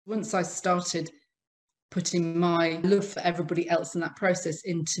Once I started putting my love for everybody else in that process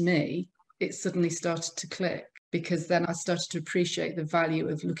into me, it suddenly started to click, because then I started to appreciate the value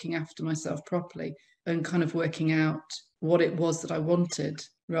of looking after myself properly and kind of working out what it was that I wanted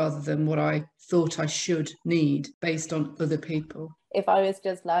rather than what I thought I should need based on other people. If I was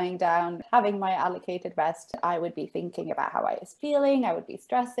just lying down, having my allocated rest, I would be thinking about how I was feeling. I would be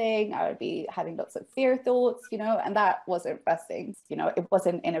stressing. I would be having lots of fear thoughts, and that wasn't resting. It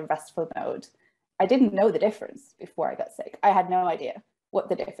wasn't in a restful mode. I didn't know the difference before I got sick. I had no idea what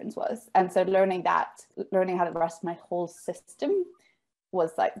the difference was. And so learning how to rest my whole system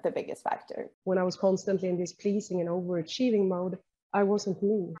was like the biggest factor. When I was constantly in this pleasing and overachieving mode, I wasn't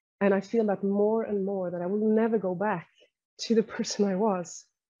me. And I feel that more and more that I will never go back to the person I was.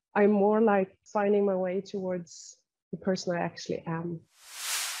 I'm more like finding my way towards the person I actually am.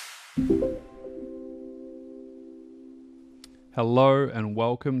 Hello and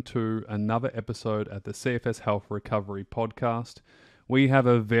welcome to another episode at the CFS Health Recovery Podcast. We have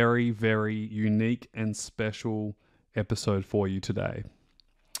a very, very unique and special episode for you today.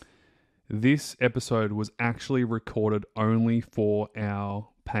 This episode was actually recorded only for our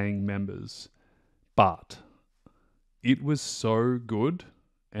paying members, but it was so good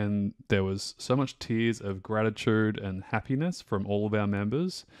and there was so much tears of gratitude and happiness from all of our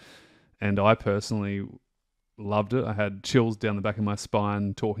members, and I personally loved it. I had chills down the back of my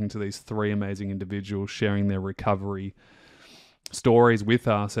spine talking to these three amazing individuals, sharing their recovery stories with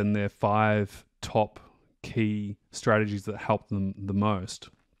us and their 5 top key strategies that helped them the most.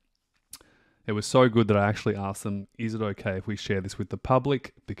 It was so good that I actually asked them, is it okay if we share this with the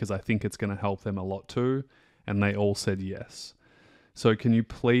public? Because I think it's going to help them a lot too. And they all said yes. So can you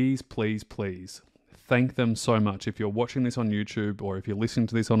please thank them so much. If you're watching this on YouTube or if you're listening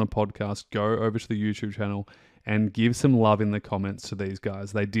to this on a podcast, go over to the YouTube channel and give some love in the comments to these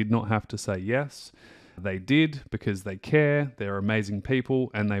guys. They did not have to say yes. They did because they care. They're amazing people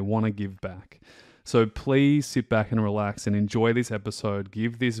and they want to give back. So please sit back and relax and enjoy this episode.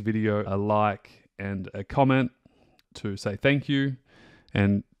 Give this video a like and a comment to say thank you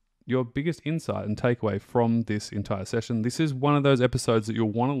and your biggest insight and takeaway from this entire session. This is one of those episodes that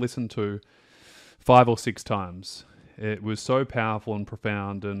you'll want to listen to 5 or 6 times. It was so powerful and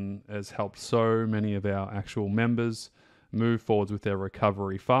profound and has helped so many of our actual members move forwards with their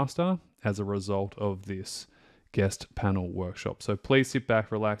recovery faster as a result of this guest panel workshop. So please sit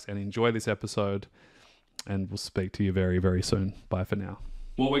back, relax, and enjoy this episode, and we'll speak to you very, very soon. Bye for now.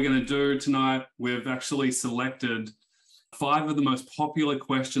 What we're going to do tonight, we've actually selected 5 of the most popular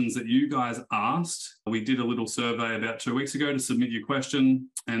questions that you guys asked. We did a little survey about 2 weeks ago to submit your question,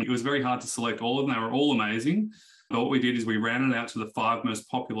 and it was very hard to select all of them. They were all amazing. But what we did is we ran it out to the 5 most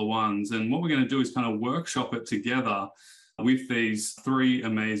popular ones. And what we're going to do is kind of workshop it together with these 3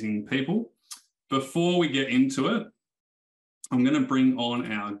 amazing people. Before we get into it, I'm going to bring on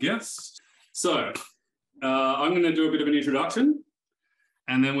our guests. So I'm going to do a bit of an introduction,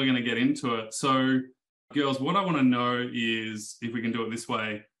 and then we're going to get into it. So girls, what I want to know is, if we can do it this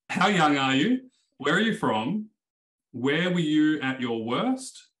way, how young are you? Where are you from? Where were you at your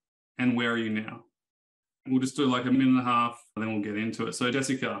worst? And where are you now? We'll just do like a minute and a half, and then we'll get into it. So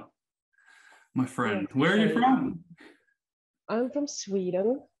Jessica, my friend, where are you from? I'm from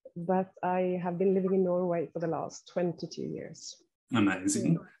Sweden, but I have been living in Norway for the last 22 years.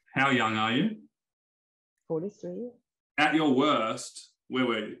 Amazing. How young are you? 43. At your worst, where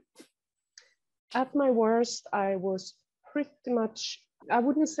were you? At my worst, I was pretty much, I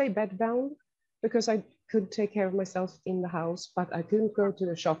wouldn't say bedbound, because I could take care of myself in the house, but I couldn't go to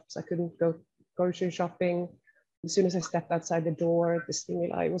the shops. I couldn't go grocery shopping. As soon as I stepped outside the door, the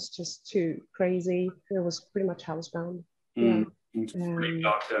stimuli was just too crazy. It was pretty much housebound. Yeah. Pretty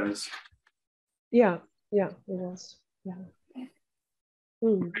dark days. Yeah, it was. Yeah.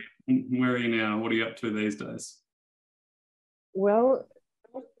 Where are you now? What are you up to these days? Well,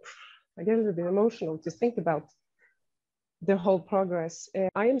 I get a little bit emotional to think about the whole progress.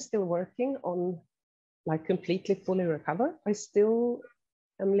 I am still working on like completely fully recover. I still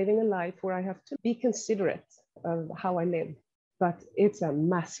am living a life where I have to be considerate of how I live, but it's a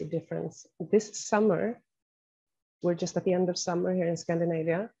massive difference. This summer, we're just at the end of summer here in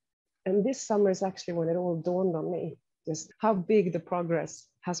Scandinavia, and this summer is actually when it all dawned on me, just how big the progress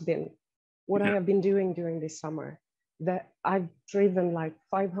has been. What I have been doing during this summer, that I've driven like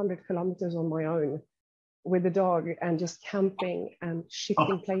 500 kilometers on my own with the dog and just camping and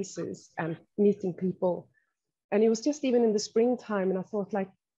shifting places and meeting people. And it was just even in the springtime, and I thought like,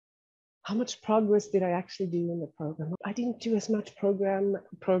 how much progress did I actually do in the program? I didn't do as much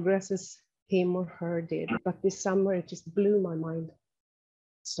progress as him or her did, but this summer it just blew my mind.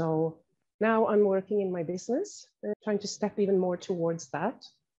 So now I'm working in my business, trying to step even more towards that.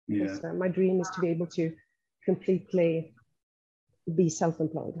 Yeah. My dream is to be able to completely be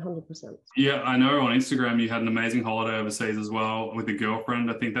self-employed, 100%. Yeah, I know on Instagram you had an amazing holiday overseas as well with a girlfriend.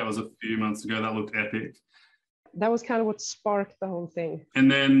 I think that was a few months ago. That looked epic. That was kind of what sparked the whole thing. And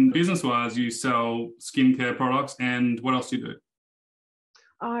then business-wise, you sell skincare products, and what else do you do?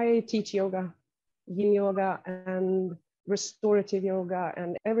 I teach yoga, yin yoga and restorative yoga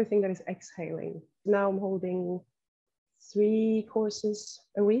and everything that is exhaling. Now I'm holding 3 courses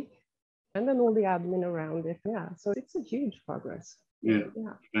a week and then all the admin around it. Yeah, so it's a huge progress. Yeah.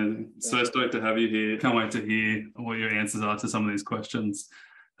 Yeah. And so stoked to have you here. Can't wait to hear what your answers are to some of these questions.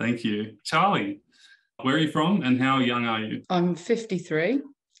 Thank you. Charlie, where are you from and how young are you? I'm 53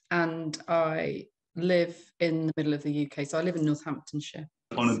 and I live in the middle of the UK. So I live in Northamptonshire.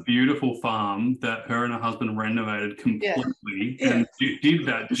 On a beautiful farm that her and her husband renovated completely. Yeah. And you did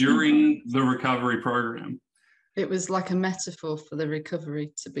that during the recovery program. It was like a metaphor for the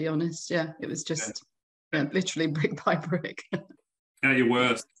recovery, to be honest. Yeah, it was just literally brick by brick. At your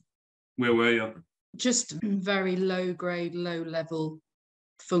worst, where were you? Just very low grade, low level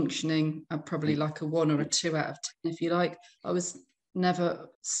functioning, probably like a 1 or a 2 out of 10, if you like. I was never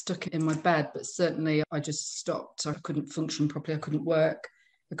stuck in my bed, but certainly I just stopped. I couldn't function properly. I couldn't work.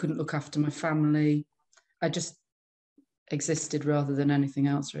 I couldn't look after my family. I just existed rather than anything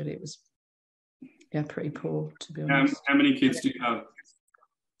else, really. It was, pretty poor, to be honest. How many kids do you have?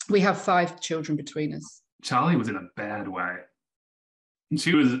 We have 5 children between us. Charlie was in a bad way.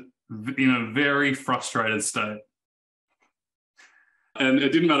 She was in a very frustrated state. And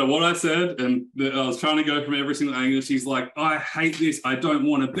it didn't matter what I said. And I was trying to go from every single angle. She's like, I hate this. I don't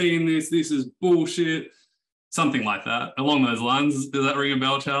want to be in this. This is bullshit. Something like that. Along those lines. Does that ring a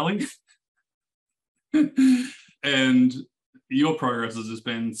bell, Charlie? And your progress has just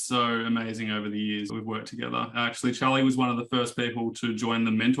been so amazing over the years we've worked together. Actually, Charlie was one of the first people to join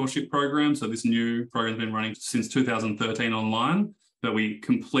the mentorship program. So this new program has been running since 2013 online, but we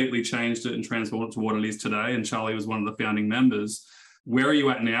completely changed it and transformed it to what it is today. And Charlie was one of the founding members. Where are you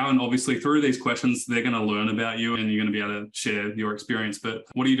at now? And obviously through these questions, they're going to learn about you and you're going to be able to share your experience. But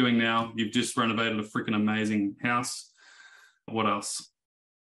what are you doing now? You've just renovated a freaking amazing house. What else?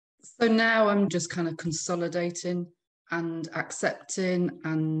 So now I'm just kind of consolidating and accepting,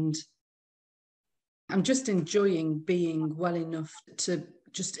 and I'm just enjoying being well enough to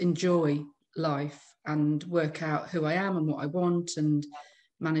just enjoy life and work out who I am and what I want and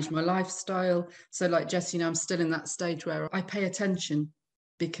manage my lifestyle. So like Jess, I'm still in that stage where I pay attention,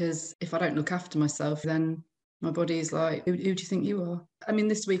 because if I don't look after myself, then my body is like, who do you think you are? I mean,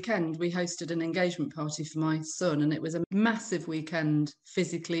 this weekend we hosted an engagement party for my son, and it was a massive weekend,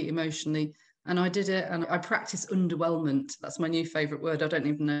 physically, emotionally. And I did it, and I practice underwhelmment. That's my new favourite word. I don't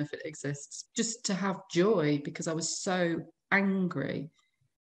even know if it exists. Just to have joy, because I was so angry,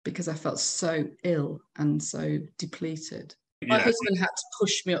 because I felt so ill and so depleted. My husband had to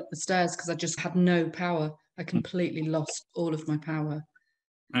push me up the stairs because I just had no power. I completely lost all of my power.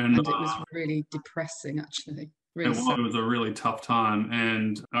 And it was really depressing, actually. Really it was a really tough time.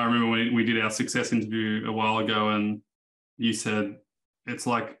 And I remember when we did our success interview a while ago, and you said, it's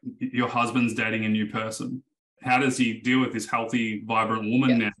like your husband's dating a new person. How does he deal with this healthy, vibrant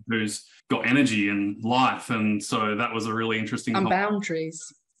woman now who's got energy and life? And so that was a really interesting and boundaries.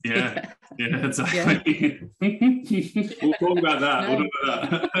 Yeah, exactly. We'll talk about that. No. We'll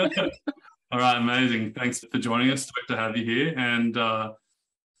talk about that. All right, amazing. Thanks for joining us. Great to have you here. And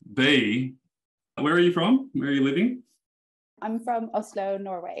B, where are you from? Where are you living? I'm from Oslo,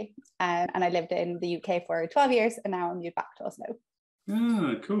 Norway, and I lived in the UK for 12 years, and now I moved back to Oslo.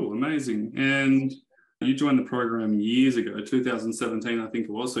 Ah, cool, amazing. And you joined the program years ago, 2017, I think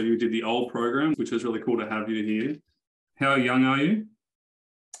it was. So you did the old program, which is really cool to have you here. How young are you?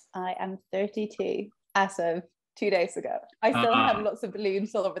 I am 32 as of 2 days ago. I still have lots of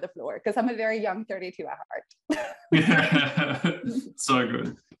balloons all over the floor because I'm a very young 32 at heart. Yeah, so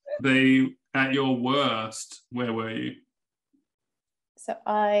good. At your worst, where were you? So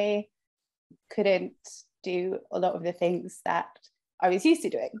I couldn't do a lot of the things that I was used to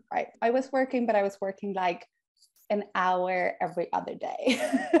doing, right? I was working, but I was working like an hour every other day.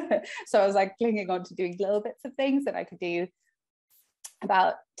 So I was like clinging on to doing little bits of things that I could do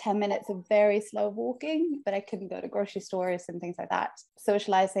about 10 minutes of very slow walking, but I couldn't go to grocery stores and things like that.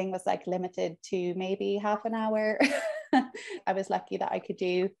 Socializing was like limited to maybe half an hour. I was lucky that I could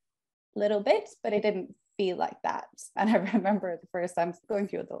do little bits, but it didn't feel like that. And I remember the first time going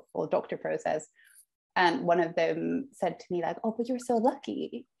through the whole doctor process, and one of them said to me like, oh, but you're so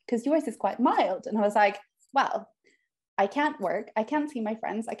lucky because yours is quite mild. And I was like, well, I can't work, I can't see my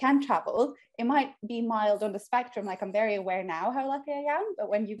friends, I can't travel. It might be mild on the spectrum. Like, I'm very aware now how lucky I am, but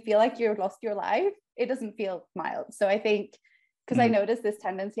when you feel like you've lost your life, it doesn't feel mild. So I think, because I notice this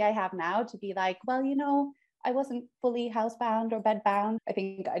tendency I have now to be like, well, you know, I wasn't fully housebound or bedbound. I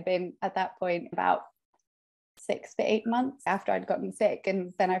think I'd been at that point about 6 to 8 months after I'd gotten sick.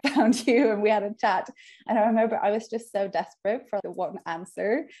 And then I found you and we had a chat. And I remember I was just so desperate for the one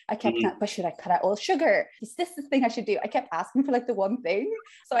answer. I kept saying, but should I cut out all sugar? Is this the thing I should do? I kept asking for like the one thing.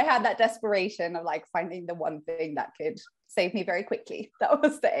 So I had that desperation of like finding the one thing that could save me very quickly. That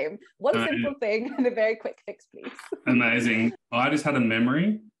was the aim. One simple thing and a very quick fix, please. Amazing. I just had a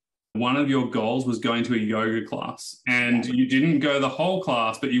memory. One of your goals was going to a yoga class, and you didn't go the whole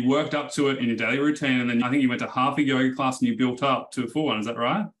class, but you worked up to it in your daily routine. And then I think you went to half a yoga class and you built up to a full one. Is that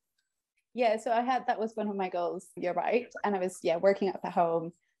right? Yeah. So that was one of my goals. You're right. And I was, working up at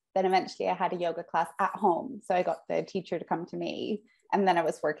home. Then eventually I had a yoga class at home. So I got the teacher to come to me. And then I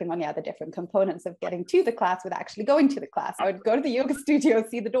was working on the different components of getting to the class with actually going to the class. I would go to the yoga studio,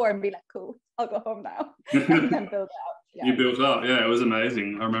 see the door and be like, cool, I'll go home now. And then build out. Yeah. You built up. Yeah, it was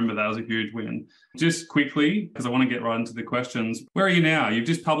amazing. I remember that was a huge win. Just quickly, because I want to get right into the questions. Where are you now? You've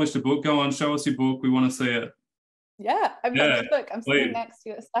just published a book. Go on, show us your book. We want to see it. Yeah, I've got the book. I'm sitting next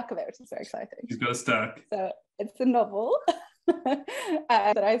to a stack of it, which is very exciting. She's got a stack. So it's a novel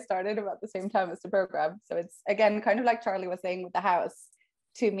that I started about the same time as the program. So it's, again, kind of like Charlie was saying with the house.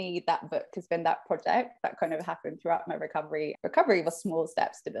 To me, that book has been that project that kind of happened throughout my recovery. Recovery was small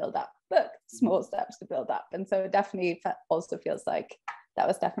steps to build up, book, small steps to build up. And so it definitely also feels like that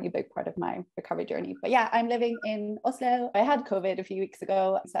was definitely a big part of my recovery journey. But yeah, I'm living in Oslo. I had COVID a few weeks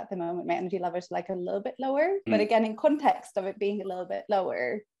ago. So at the moment, my energy levels are like a little bit lower. But again, in context of it being a little bit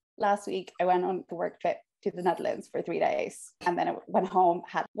lower, last week I went on the work trip to the Netherlands for 3 days. And then I went home,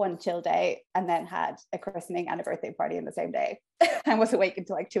 had one chill day, and then had a christening and a birthday party in the same day. I was awake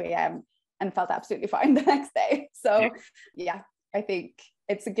until like 2 a.m. and felt absolutely fine the next day. So yeah, I think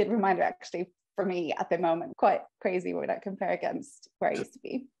it's a good reminder actually for me at the moment. Quite crazy when I compare against where I used to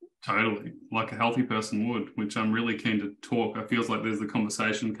be. Totally, like a healthy person would, which I'm really keen to talk. It feels like there's a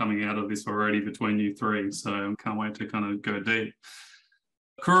conversation coming out of this already between you three. So I can't wait to kind of go deep.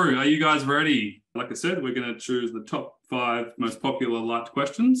 Crew, are you guys ready? Like I said, we're going to choose the top 5 most popular liked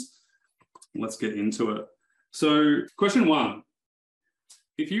questions. Let's get into it. So question 1,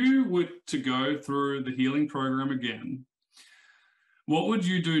 if you were to go through the healing program again, what would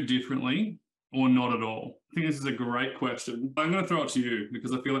you do differently or not at all? I think this is a great question. I'm going to throw it to you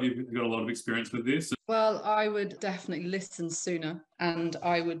because I feel like you've got a lot of experience with this. Well, I would definitely listen sooner and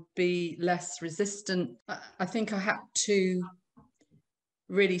I would be less resistant. I think I had to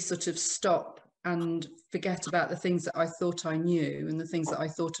really sort of stop and forget about the things that I thought I knew and the things that I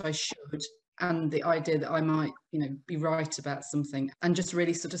thought I should, and the idea that I might, be right about something, and just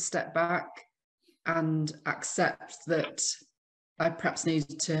really sort of step back and accept that I perhaps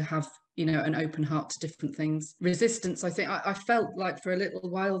needed to have, an open heart to different things. Resistance, I think I felt like for a little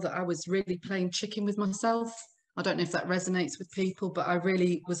while that I was really playing chicken with myself. I don't know if that resonates with people, but I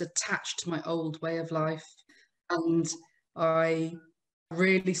really was attached to my old way of life. And I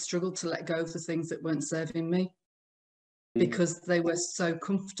really struggled to let go of the things that weren't serving me because they were so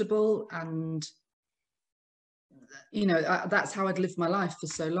comfortable, and that's how I'd lived my life for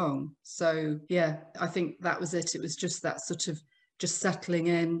so long. So yeah, I think that was it. It was just that sort of just settling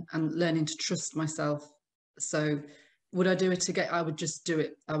in and learning to trust myself. So would I do it again? I would just do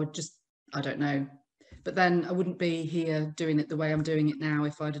it. I don't know, but then I wouldn't be here doing it the way I'm doing it now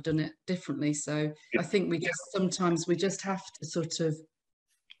if I'd have done it differently. So I think sometimes we just have to sort of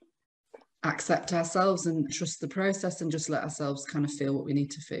accept ourselves and trust the process and just let ourselves kind of feel what we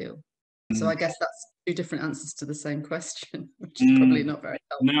need to feel. So I guess that's 2 different answers to the same question, which is probably not very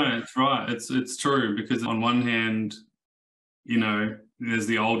helpful. No, it's right. It's true, because on one hand, there's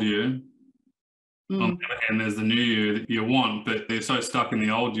the old you. On the other hand, there's the new you that you want, but they're so stuck in the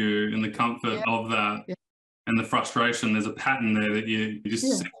old you and the comfort of that and the frustration. There's a pattern there that you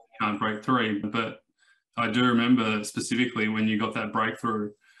just can't break through. But I do remember specifically when you got that breakthrough,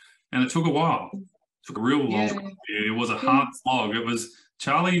 and it took a while. It took a real long time. It was a hard slog. It was,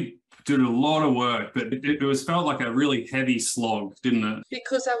 Charlie did a lot of work, but it was felt like a really heavy slog, didn't it?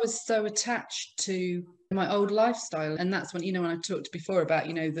 Because I was so attached to my old lifestyle. And that's when, when I talked before about,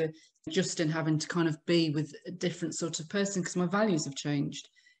 the Justin having to kind of be with a different sort of person because my values have changed,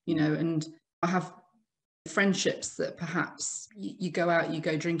 and I have friendships that perhaps you go out, you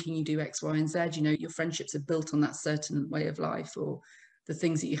go drinking, you do X, Y, and Z, your friendships are built on that certain way of life or the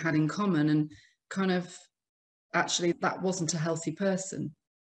things that you had in common, and kind of actually that wasn't a healthy person.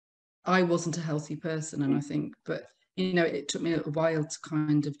 I wasn't a healthy person. And I think, but you know, it took me a little while to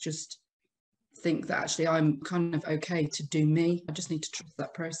kind of just think that actually I'm kind of okay to do me. I just need to trust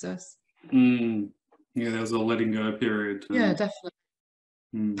that process. Yeah, there was a letting go period. Yeah,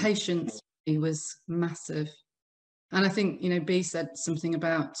 definitely. Patience was massive. And I think, you know, B said something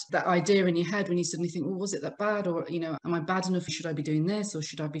about that idea in your head when you suddenly think, well, was it that bad? Or, you know, am I bad enough? Should I be doing this? Or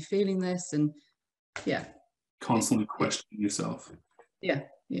should I be feeling this? And yeah. Constantly questioning yourself. Yeah.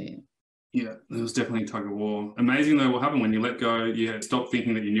 Yeah, there was definitely a tug of war. Amazing though, what happened when you let go, you stopped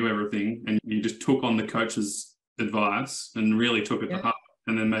thinking that you knew everything and you just took on the coach's advice and really took it to heart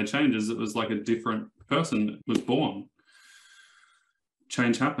and then made changes. It was like a different person was born.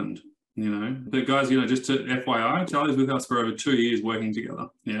 Change happened, you know. But guys, you know, just to FYI, Charlie's with us for over 2 years working together.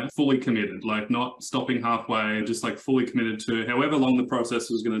 Yeah, fully committed, like not stopping halfway, just like fully committed to however long the process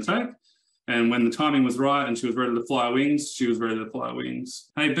was going to take. And when the timing was right and she was ready to fly wings, she was ready to fly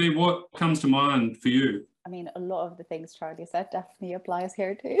wings. Hey, B, what comes to mind for you? I mean, a lot of the things Charlie said definitely applies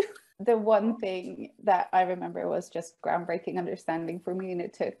here too. The one thing that I remember was just groundbreaking understanding for me, and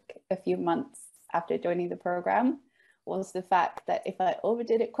it took a few months after joining the program, was the fact that if I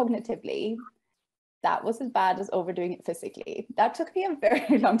overdid it cognitively, that was as bad as overdoing it physically. That took me a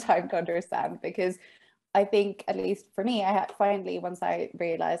very long time to understand, because I think, at least for me, I had finally, once I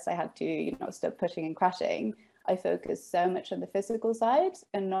realized I had to, you know, stop pushing and crashing, I focused so much on the physical side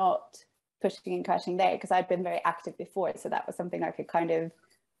and not pushing and crashing there, because I'd been very active before. So that was something I could kind of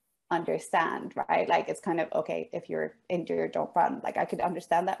understand, right? Like, it's kind of, okay, if you're injured, don't run. Like, I could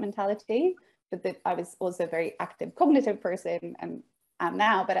understand that mentality, but that I was also a very active cognitive person and am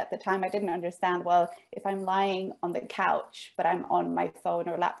now. But at the time I didn't understand, well, if I'm lying on the couch, but I'm on my phone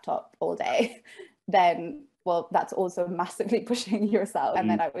or laptop all day, then, well, that's also massively pushing yourself. And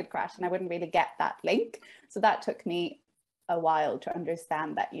then I would crash and I wouldn't really get that link. So that took me a while to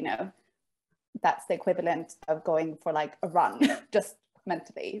understand that, you know, that's the equivalent of going for like a run, just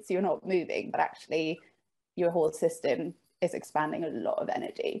mentally. So you're not moving, but actually your whole system is expanding a lot of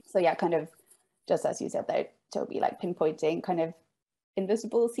energy. So yeah, kind of just as you said there, Toby, like pinpointing kind of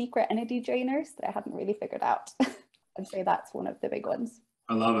invisible secret energy drainers that I hadn't really figured out. I'd say that's one of the big ones.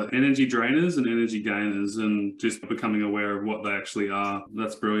 I love it. Energy drainers and energy gainers, and just becoming aware of what they actually are.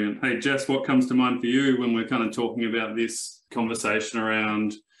 That's brilliant. Hey, Jess, what comes to mind for you when we're kind of talking about this conversation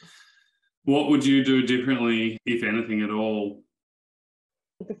around what would you do differently, if anything at all?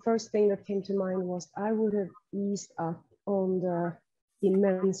 The first thing that came to mind was I would have eased up on the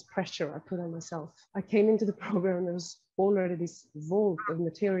immense pressure I put on myself. I came into the program and there was already this vault of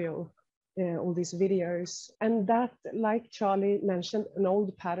material, all these videos. And that, like Charlie mentioned, an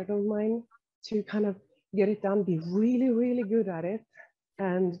old pattern of mine, to kind of get it done, be really, really good at it,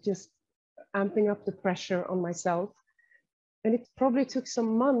 and just amping up the pressure on myself. And it probably took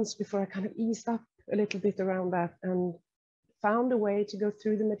some months before I kind of eased up a little bit around that and found a way to go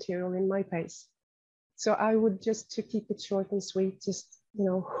through the material in my pace. So I would, just to keep it short and sweet, just, you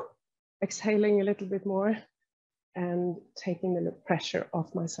know, exhaling a little bit more and taking the pressure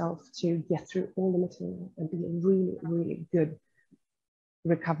off myself to get through all the material and be a really, really good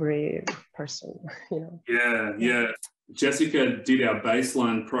recovery person, you know. Yeah. Jessica did our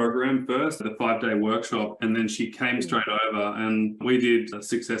baseline program first, the 5-day workshop, and then she came straight over and we did a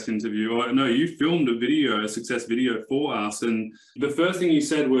success interview. Oh, no, you filmed a success video for us. And the first thing you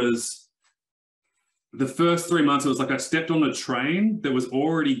said was, the first 3 months, it was like I stepped on a train that was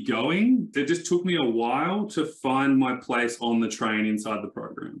already going. It just took me a while to find my place on the train inside the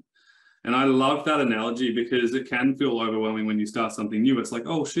program. And I love that analogy because it can feel overwhelming when you start something new. It's like,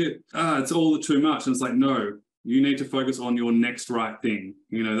 oh shit, it's all too much. And it's like, no, you need to focus on your next right thing.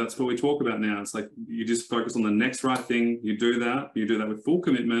 You know, that's what we talk about now. It's like, you just focus on the next right thing. You do that with full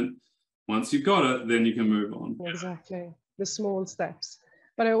commitment. Once you've got it, then you can move on. Exactly. The small steps.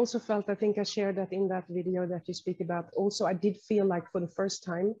 But I also felt, I think I shared that in that video that you speak about. Also, I did feel like for the first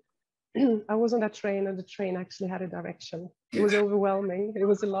time, I was on that train and the train actually had a direction. It was overwhelming. It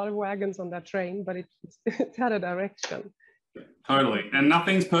was a lot of wagons on that train, but it had a direction. Totally. And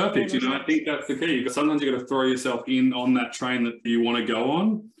nothing's perfect. You know, I think that's the key. Sometimes you got to throw yourself in on that train that you want to go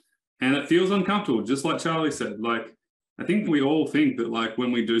on. And it feels uncomfortable, just like Charlie said. Like, I think we all think that, like,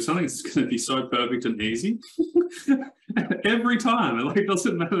 when we do something, it's going to be so perfect and easy. Every time. It like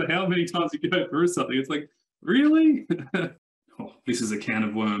doesn't matter how many times you go through something. It's like, really? Oh, this is a can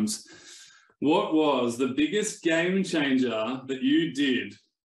of worms. What was the biggest game changer that you did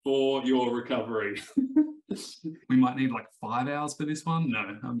for your recovery? We might need like 5 hours for this one.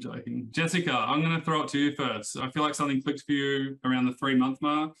 No, I'm joking. Jessica, I'm going to throw it to you first. I feel like something clicked for you around the 3-month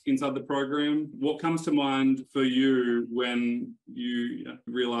mark inside the program. What comes to mind for you when you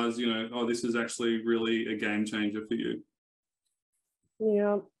realize, oh, this is actually really a game changer for you?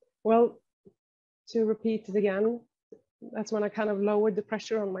 Yeah, well, to repeat it again, that's when I kind of lowered the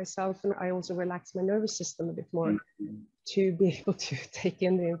pressure on myself, and I also relaxed my nervous system a bit more to be able to take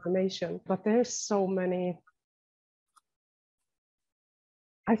in the information. But there's so many.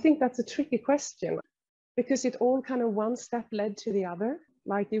 I think that's a tricky question, because it all kind of one step led to the other.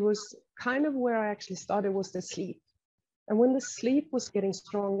 Like, it was kind of where I actually started was the sleep. And when the sleep was getting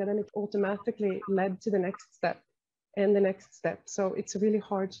stronger, then it automatically led to the next step and the next step. So it's really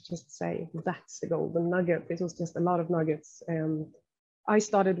hard to just say that's the golden nugget. It was just a lot of nuggets. I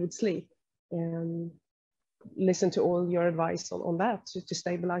started with sleep and listened to all your advice on that to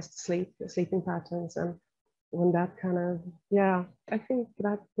stabilize the sleeping patterns. And when that kind of, I think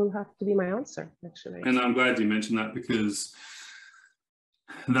that will have to be my answer, actually. And I'm glad you mentioned that, because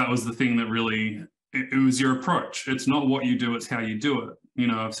that was the thing that really, it was your approach. It's not what you do, it's how you do it.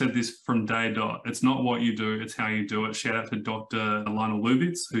 I've said this from day dot. It's not what you do, it's how you do it. Shout out to Dr. Lionel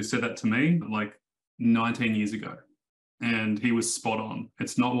Lubitz, who said that to me like 19 years ago. And he was spot on.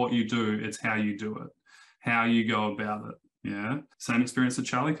 It's not what you do, it's how you do it, how you go about it. Yeah. Same experience that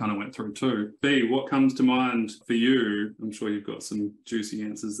Charlie kind of went through too. B, what comes to mind for you? I'm sure you've got some juicy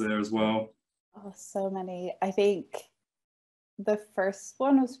answers there as well. Oh, so many. I think the first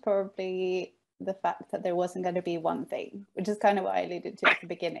one was probably the fact that there wasn't going to be one thing, which is kind of what I alluded to at the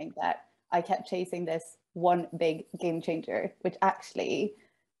beginning, that I kept chasing this one big game changer, which actually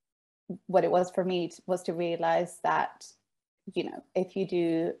what it was for me was to realize that, if you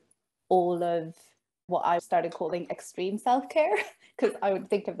do all of what I started calling extreme self-care, because I would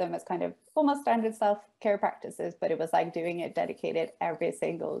think of them as kind of almost standard self-care practices, but it was like doing it dedicated every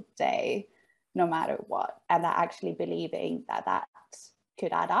single day, no matter what. And that actually believing that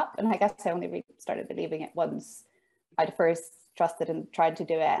could add up. And I guess I only really started believing it once I'd first trusted and tried to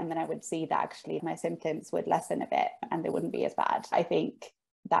do it. And then I would see that actually my symptoms would lessen a bit and they wouldn't be as bad. I think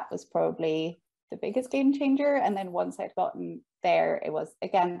that was probably the biggest game changer. And then once I'd gotten there, it was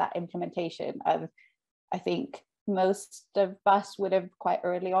again that implementation of, I think most of us would have quite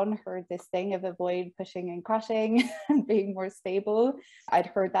early on heard this thing of avoid pushing and crashing and being more stable. I'd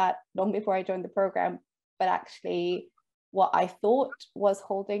heard that long before I joined the program, but actually what I thought was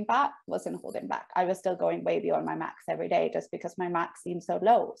holding back wasn't holding back. I was still going way beyond my max every day just because my max seemed so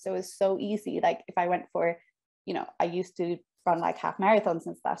low. So it was so easy. Like if I went for, I used to run like half marathons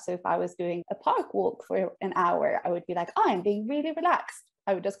and stuff. So if I was doing a park walk for an hour, I would be like, I'm being really relaxed.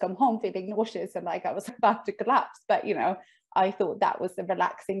 I would just come home feeling nauseous and like I was about to collapse. But, I thought that was the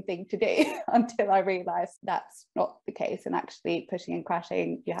relaxing thing to do until I realized that's not the case. And actually pushing and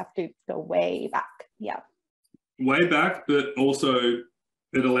crashing, you have to go way back. Yeah. Way back, but also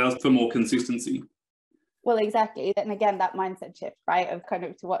it allows for more consistency. Well, exactly. And again, that mindset shift, right? Of kind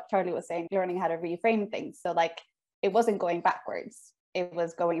of to what Charlie was saying, learning how to reframe things. So like, it wasn't going backwards. It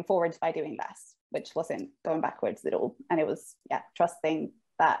was going forwards by doing less, which wasn't going backwards at all. And it was, trusting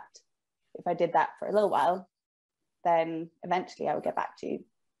that if I did that for a little while, then eventually I would get back to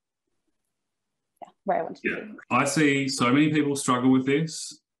where I wanted to be. I see so many people struggle with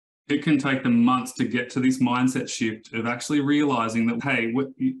this. It can take them months to get to this mindset shift of actually realizing that, hey,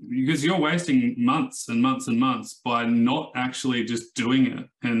 because you're wasting months and months and months by not actually just doing it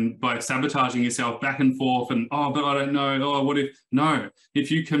and by sabotaging yourself back and forth and, but I don't know, what if? No,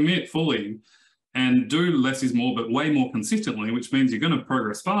 if you commit fully and do less is more, but way more consistently, which means you're going to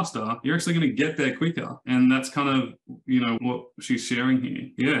progress faster, you're actually going to get there quicker. And that's kind of, what she's sharing here.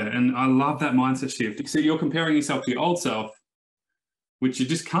 Yeah, and I love that mindset shift. So you're comparing yourself to your old self, which you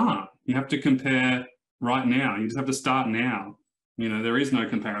just can't. You have to compare right now. You just have to start now. There is no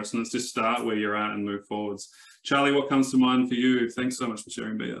comparison. Let's just start where you're at and move forwards. Charlie, what comes to mind for you? Thanks so much for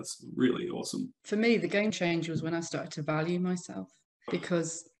sharing, B. That's really awesome. For me, the game changer was when I started to value myself,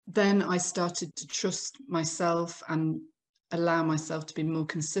 because then I started to trust myself and allow myself to be more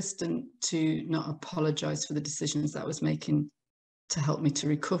consistent, to not apologize for the decisions that I was making to help me to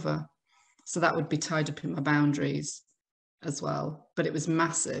recover. So that would be tied up in my boundaries as well, but it was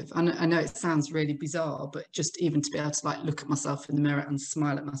massive. I know it sounds really bizarre, but just even to be able to like look at myself in the mirror and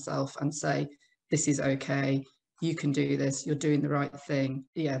smile at myself and say, this is okay, you can do this, you're doing the right thing.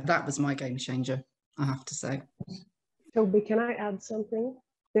 Yeah, that was my game changer, I have to say. Toby, can I add something?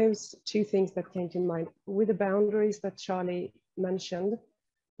 There's two things that came to mind with the boundaries that Charlie mentioned,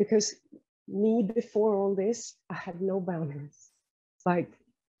 because me before all this, I had no boundaries. Like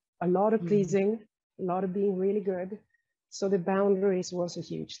a lot of pleasing, a lot of being really good. So the boundaries was a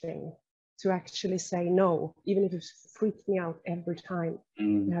huge thing, to actually say no, even if it freaked me out every time.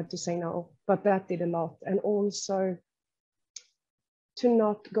 I had to say no, but that did a lot. And also to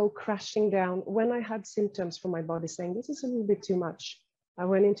not go crashing down when I had symptoms from my body saying this is a little bit too much. I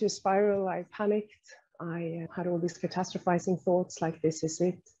went into a spiral. I panicked. I had all these catastrophizing thoughts like, this is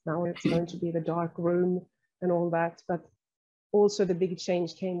it, now it's going to be the dark room and all that. But also the big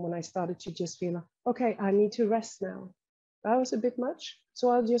change came when I started to just feel, okay, I need to rest now. That was a bit much, so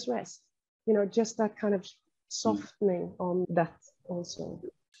I'll just rest. You know, just that kind of softening on that also.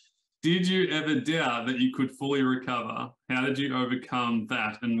 Did you ever doubt that you could fully recover? How did you overcome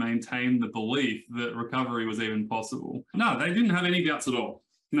that and maintain the belief that recovery was even possible? No, they didn't have any doubts at all.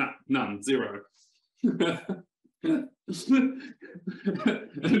 No, none, zero. You're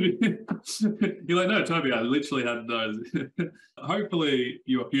like, no, Toby, I literally had those. Hopefully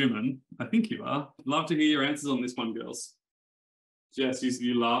you're human. I think you are. Love to hear your answers on this one, girls. Jess,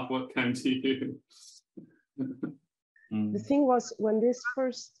 you laugh. What came to you? The thing was, when this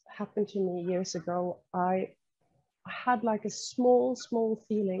first happened to me years ago, I had like a small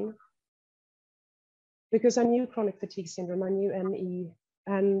feeling, because I knew chronic fatigue syndrome, I knew ME,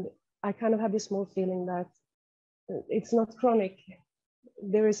 and I kind of had this small feeling that it's not chronic.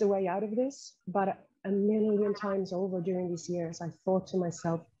 There is a way out of this, but a million times over during these years, I thought to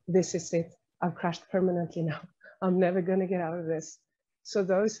myself, this is it. I've crashed permanently now. I'm never going to get out of this. So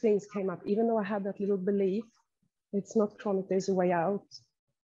those things came up, even though I had that little belief, it's not chronic, there's a way out.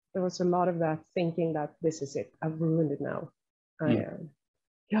 There was a lot of that thinking that this is it, I've ruined it now.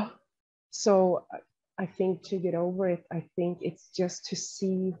 Yeah. So I think to get over it, I think it's just to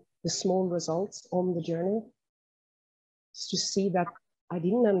see the small results on the journey, just to see that I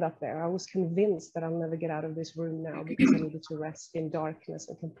didn't end up there. I was convinced that I'll never get out of this room now because I needed to rest in darkness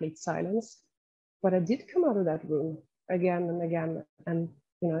and complete silence. But I did come out of that room again and again. And,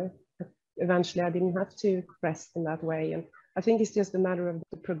 you know, eventually I didn't have to rest in that way. And I think it's just a matter of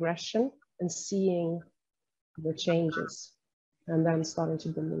the progression and seeing the changes and then starting to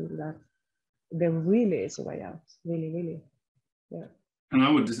believe that there really is a way out. Really, really. Yeah. And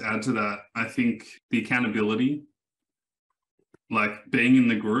I would just add to that, I think the accountability, like being in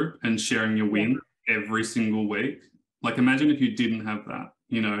the group and sharing your win every single week. Like imagine if you didn't have that,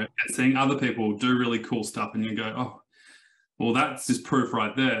 you know, and seeing other people do really cool stuff and you go, oh, well, that's just proof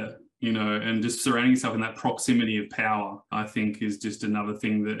right there, you know, and just surrounding yourself in that proximity of power, I think is just another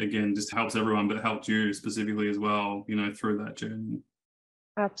thing that, again, just helps everyone, but helped you specifically as well, you know, through that journey.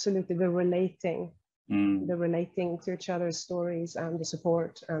 Absolutely. The relating to each other's stories and the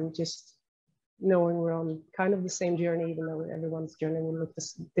support and just knowing we're on kind of the same journey, even though everyone's journey will look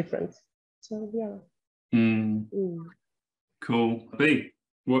different. So, yeah. Cool. B,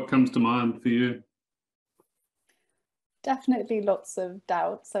 what comes to mind for you? Definitely lots of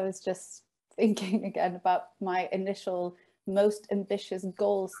doubts. I was just thinking again about my initial most ambitious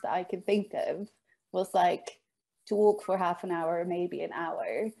goals that I could think of was like to walk for half an hour, maybe an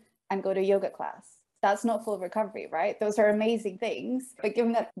hour, and go to yoga class. That's not full recovery, right? Those are amazing things. But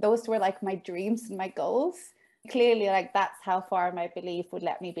given that those were like my dreams and my goals, clearly like that's how far my belief would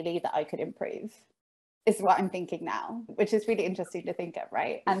let me believe that I could improve, is what I'm thinking now, which is really interesting to think of,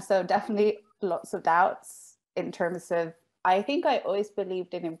 right? And so definitely lots of doubts in terms of, I think I always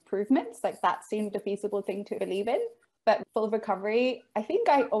believed in improvements, like that seemed a feasible thing to believe in. But full recovery, I think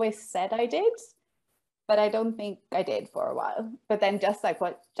I always said I did, but I don't think I did for a while. But then just like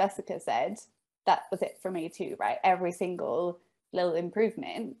what Jessica said, that was it for me too, right? Every single little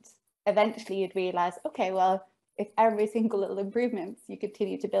improvement, eventually you'd realize, okay, well, if every single little improvement you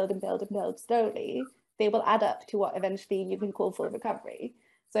continue to build and build and build slowly, they will add up to what eventually you can call full recovery.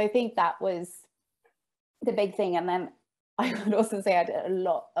 So I think that was the big thing. And then I would also say I did a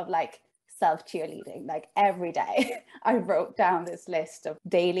lot of like self-cheerleading, like every day I wrote down this list of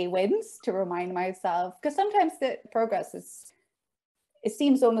daily wins to remind myself, because sometimes the progress it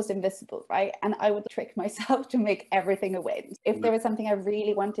seems almost invisible, right? And I would trick myself to make everything a win. If there was something I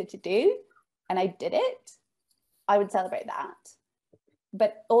really wanted to do and I did it, I would celebrate that.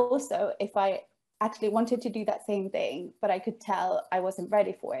 But also if I actually wanted to do that same thing, but I could tell I wasn't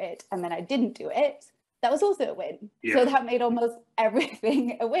ready for it and then I didn't do it, that was also a win. Yeah. So that made almost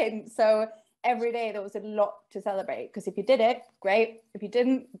everything a win. So every day there was a lot to celebrate, because if you did it, great. If you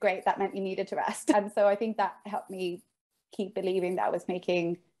didn't, great. That meant you needed to rest. And so I think that helped me keep believing that I was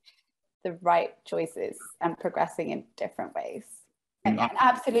making the right choices and progressing in different ways. And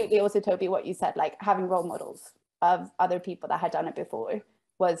absolutely also, Toby, what you said, like having role models of other people that had done it before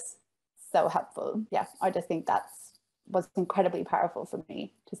was so helpful. Yeah, I just think was incredibly powerful for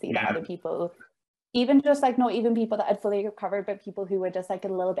me to see that other people even just like, not even people that had fully recovered, but people who were just like a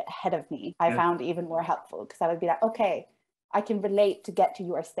little bit ahead of me, I found even more helpful, because I would be like, okay, I can relate to get to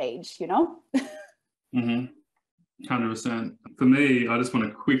your stage, you know? 100%. For me, I just want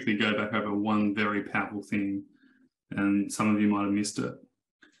to quickly go back over one very powerful thing, and some of you might have missed it.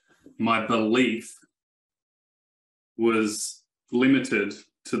 My belief was limited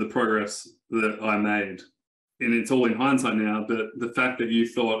to the progress that I made. And it's all in hindsight now, but the fact that you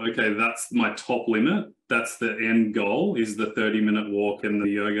thought, okay, that's my top limit, that's the end goal, is the 30-minute walk and the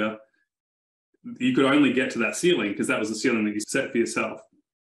yoga. You could only get to that ceiling because that was the ceiling that you set for yourself.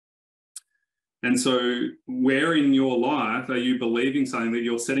 And so where in your life are you believing something that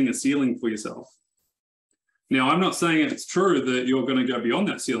you're setting a ceiling for yourself? Now, I'm not saying it's true that you're going to go beyond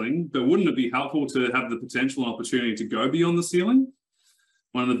that ceiling, but wouldn't it be helpful to have the potential and opportunity to go beyond the ceiling?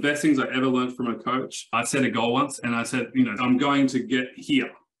 One of the best things I ever learned from a coach, I set a goal once and I said, you know, I'm going to get here.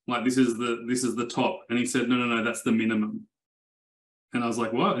 Like this is the top. And he said, no, that's the minimum. And I was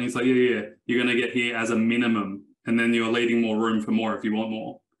like, what? And he's like, yeah, you're going to get here as a minimum. And then you're leaving more room for more if you want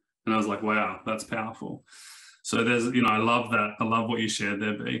more. And I was like, wow, that's powerful. So there's, you know, I love that. I love what you shared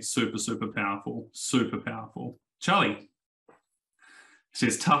there, B. Super, super powerful. Super powerful. Charlie.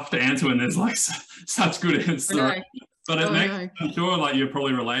 She's tough to answer when there's like such good answers. But it makes, I'm sure like you're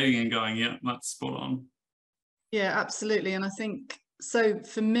probably relating and going, yeah, that's spot on. Yeah, absolutely. And I think, so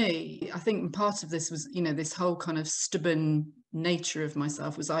for me, I think part of this was, you know, this whole kind of stubborn nature of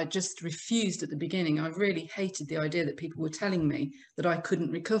myself was I just refused at the beginning. I really hated the idea that people were telling me that I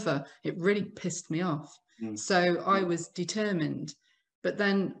couldn't recover. It really pissed me off. So I was determined, but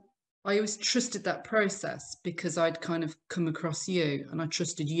then I always trusted that process because I'd kind of come across you and I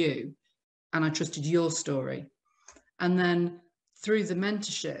trusted you and I trusted your story. And then through the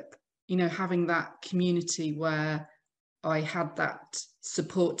mentorship, you know, having that community where I had that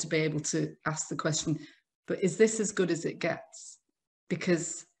support to be able to ask the question, but is this as good as it gets?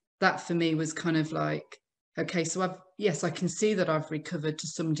 Because that for me was kind of like, okay, so yes, I can see that I've recovered to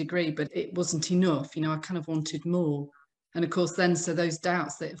some degree, but it wasn't enough. You know, I kind of wanted more. And of course, then, so those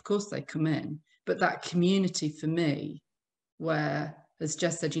doubts, of course they come in, but that community for me, where, as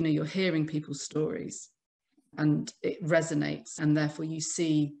Jess said, you know, you're hearing people's stories and it resonates, and therefore you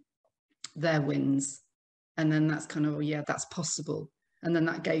see their wins. And then that's kind of, oh yeah, that's possible. And then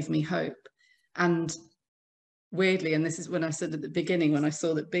that gave me hope. And weirdly, and this is when I said at the beginning, when I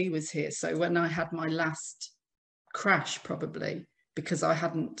saw that B was here. So when I had my last crash, probably because I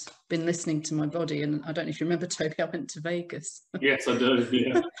hadn't been listening to my body. And I don't know if you remember, Toby, I went to Vegas. Yes, I do.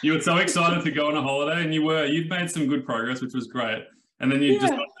 Yeah. You were so excited to go on a holiday, and you'd made some good progress, which was great. And then you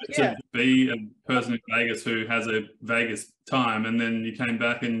decided to be a person in Vegas who has a Vegas time, and then you came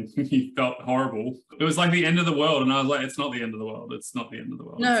back and you felt horrible. It was like the end of the world, and I was like, it's not the end of the world. It's not the end of the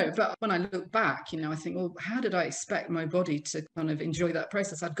world. No, but when I look back, you know, I think, well, how did I expect my body to kind of enjoy that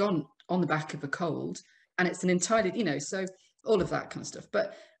process? I'd gone on the back of a cold, and it's an entirely, you know, so all of that kind of stuff.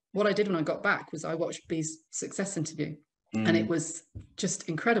 But what I did when I got back was I watched B's success interview, and it was just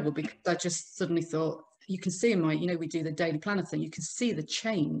incredible because I just suddenly thought, you can see in my, you know, we do the daily planner thing, you can see the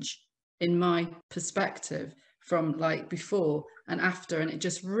change in my perspective from like before and after. And it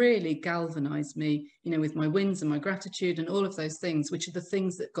just really galvanized me, you know, with my wins and my gratitude and all of those things, which are the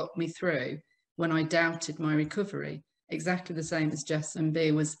things that got me through when I doubted my recovery. Exactly the same as Jess and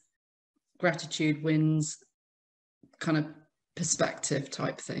B was gratitude, wins, kind of perspective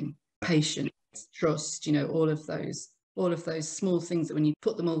type thing, patience, trust, you know, all of those small things that when you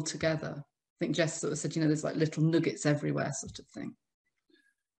put them all together, I think Jess sort of said, you know, there's like little nuggets everywhere sort of thing.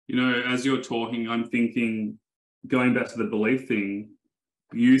 You know, as you're talking, I'm thinking, going back to the belief thing,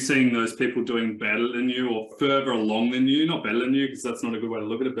 you seeing those people doing better than you or further along than you, not better than you, because that's not a good way to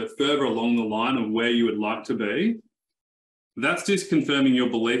look at it, but further along the line of where you would like to be, that's just confirming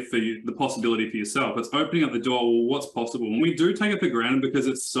your belief for you, the possibility for yourself. It's opening up the door, well, what's possible? And we do take it for granted because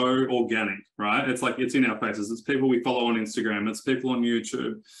it's so organic, right? It's like, it's in our faces. It's people we follow on Instagram. It's people on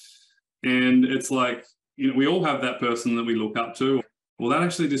YouTube. And it's like, you know, we all have that person that we look up to. Well, that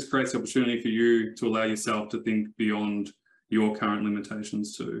actually just creates the opportunity for you to allow yourself to think beyond your current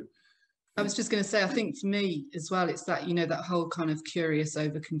limitations too. I was just going to say, I think for me as well, it's that, you know, that whole kind of curious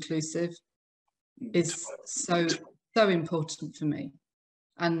over conclusive is so important for me.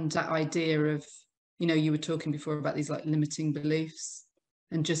 And that idea of, you know, you were talking before about these like limiting beliefs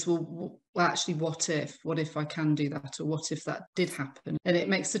and just, well, actually, what if I can do that? Or what if that did happen? And it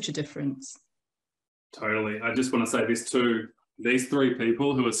makes such a difference. Totally. I just want to say this too. These three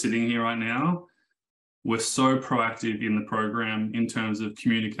people who are sitting here right now were so proactive in the program in terms of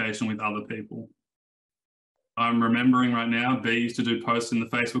communication with other people. I'm remembering right now, B used to do posts in the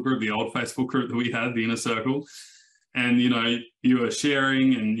Facebook group, the old Facebook group that we had, the Inner Circle. And, you know, you were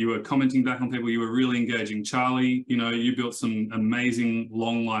sharing and you were commenting back on people. You were really engaging. Charlie, you know, you built some amazing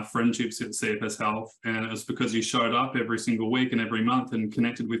long life friendships at CFS Health. And it was because you showed up every single week and every month and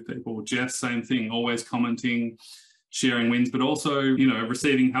connected with people. Jeff, same thing, always commenting, sharing wins, but also, you know,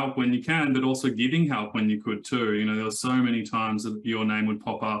 receiving help when you can, but also giving help when you could too. You know, there were so many times that your name would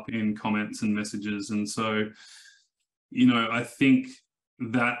pop up in comments and messages. And so, you know, I think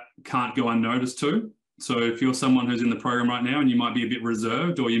that can't go unnoticed too. So if you're someone who's in the program right now and you might be a bit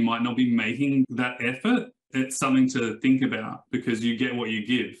reserved or you might not be making that effort, it's something to think about because you get what you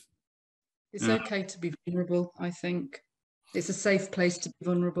give. It's okay to be vulnerable, I think. It's a safe place to be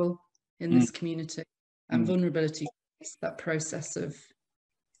vulnerable in this community. And vulnerability is that process of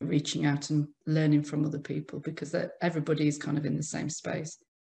reaching out and learning from other people because everybody is kind of in the same space.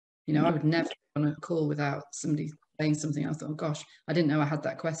 You know, I would never on a call without somebody saying something. I thought, oh gosh, I didn't know I had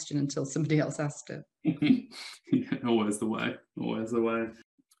that question until somebody else asked it. Yeah, always the way, always the way.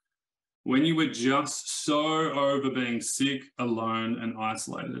 When you were just so over being sick, alone and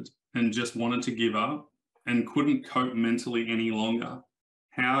isolated and just wanted to give up and couldn't cope mentally any longer,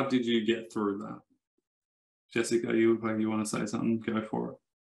 how did you get through that? Jessica, you want to say something? Go for it.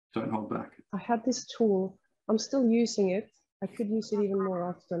 Don't hold back. I had this tool. I'm still using it. I could use it even more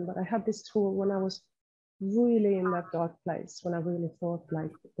often, but I had this tool when I was really in that dark place, when I really thought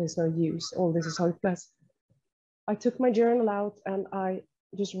like there's no use, all this is hopeless. I took my journal out and I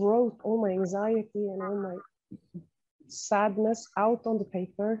just wrote all my anxiety and all my sadness out on the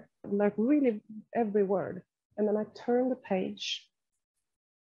paper, like really every word. And then I turned the page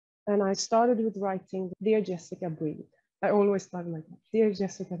and I started with writing, "Dear Jessica, breathe." I always started like that, "Dear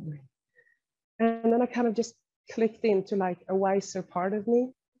Jessica, breathe." And then I kind of just clicked into like a wiser part of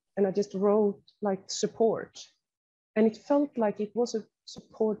me. And I just wrote like support. And it felt like it was a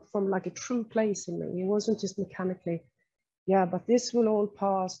support from like a true place in me. It wasn't just mechanically, yeah, but this will all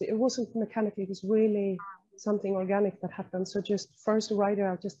pass. It wasn't mechanically, it was really something organic that happened. So just first write it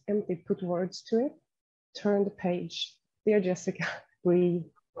out, just empty, put words to it, turn the page. "Dear Jessica, breathe,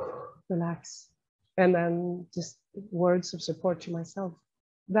 relax." And then just words of support to myself.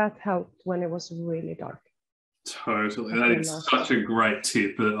 That helped when it was really dark. Totally. That is such a great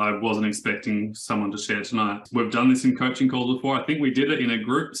tip that I wasn't expecting someone to share tonight. We've done this in coaching calls before. I think we did it in a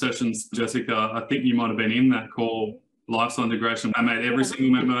group sessions, Jessica. I think you might have been in that call, Lifestyle Integration. I made every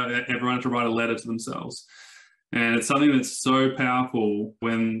single member, everyone had to write a letter to themselves. And it's something that's so powerful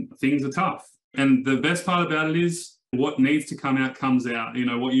when things are tough. And the best part about it is what needs to come out comes out. You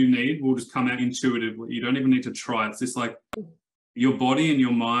know, what you need will just come out intuitively. You don't even need to try. It's just like your body and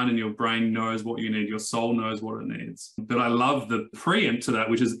your mind and your brain knows what you need. Your soul knows what it needs. But I love the preempt to that,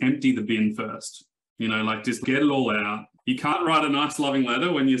 which is empty the bin first. You know, like just get it all out. You can't write a nice loving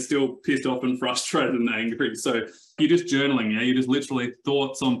letter when you're still pissed off and frustrated and angry. So you're just journaling, yeah? You're just literally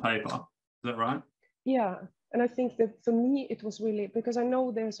thoughts on paper. Is that right? Yeah. And I think that for me, it was really, because I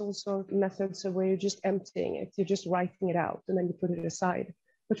know there's also methods of where you're just emptying it. You're just writing it out and then you put it aside.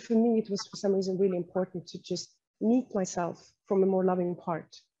 But for me, it was for some reason really important to just meet myself from a more loving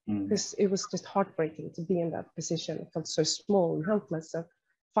part, because it was just heartbreaking to be in that position. I felt so small and helpless. So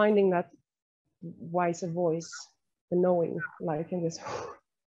finding that wiser voice, the knowing, like, and just.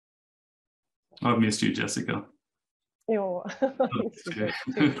 I've missed you, Jessica. Oh,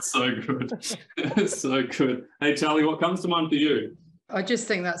 it's so good. It's so good. Hey, Charlie, what comes to mind for you? I just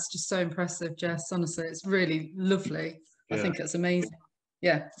think that's just so impressive, Jess. Honestly, it's really lovely. Yeah. I think it's amazing.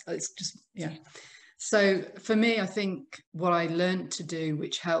 Yeah, it's just, yeah. So for me, I think what I learned to do,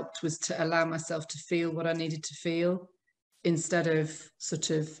 which helped, was to allow myself to feel what I needed to feel instead of sort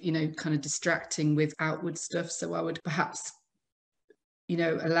of, you know, kind of distracting with outward stuff. So I would perhaps, you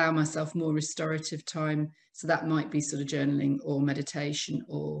know, allow myself more restorative time. So that might be sort of journaling or meditation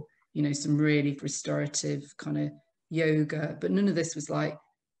or, you know, some really restorative kind of yoga. But none of this was like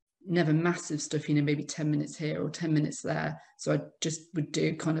never massive stuff, you know, maybe 10 minutes here or 10 minutes there. So I just would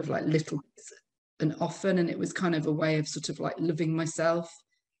do kind of like little bits and often, and it was kind of a way of sort of like loving myself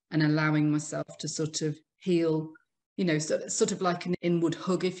and allowing myself to sort of heal, you know, sort of like an inward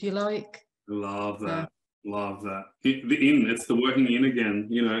hug, if you like. Love that. Love that. It's the working in again,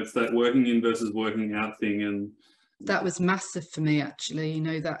 you know, it's that working in versus working out thing. And that was massive for me, actually, you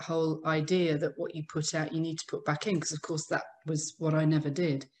know, that whole idea that what you put out, you need to put back in, because of course that was what I never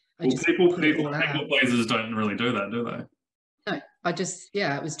did. People pleasers don't really do that, do they? No, I just,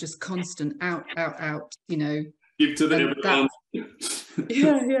 yeah, it was just constant out, you know. Give to everyone.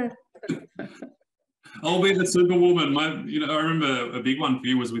 Yeah. I'll be the superwoman. I remember a big one for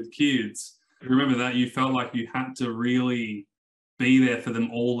you was with kids. Remember that you felt like you had to really be there for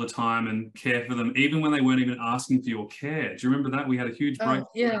them all the time and care for them, even when they weren't even asking for your care. Do you remember that? We had a huge break.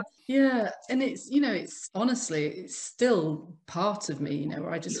 Yeah. And it's, you know, it's honestly, it's still part of me, you know,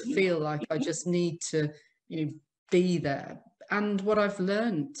 where I just feel like I just need to, you know, be there. And what I've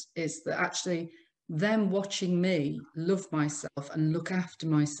learned is that actually them watching me love myself and look after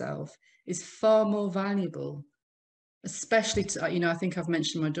myself is far more valuable, especially to, you know, I think I've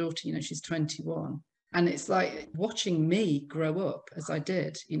mentioned my daughter, you know, she's 21, and it's like watching me grow up as I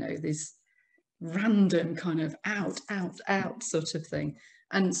did, you know, this random kind of out sort of thing.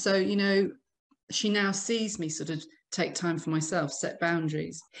 And so, you know, she now sees me sort of take time for myself, set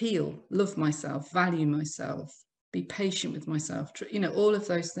boundaries, heal, love myself, value myself, be patient with myself, you know, all of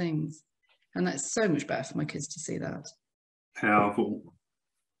those things. And that's so much better for my kids to see that. Powerful.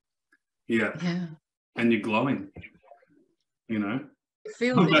 Yeah. And you're glowing, you know.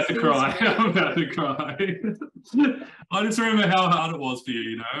 I'm about to cry. I'm about to cry. I just remember how hard it was for you,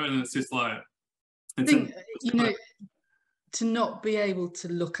 you know, and it's just like, you know, to not be able to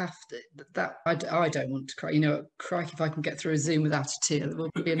look after that, I don't want to cry, you know, crikey, if I can get through a Zoom without a tear, it will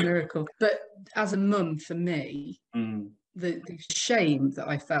be a miracle. But as a mum, for me, the shame that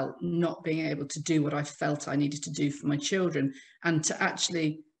I felt not being able to do what I felt I needed to do for my children, and to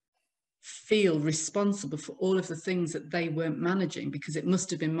actually feel responsible for all of the things that they weren't managing, because it must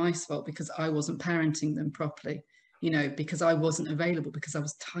have been my fault, because I wasn't parenting them properly, you know, because I wasn't available, because I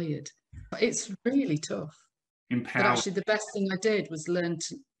was tired. It's really tough. But actually the best thing I did was learn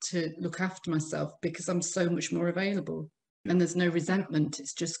to look after myself, because I'm so much more available, and there's no resentment.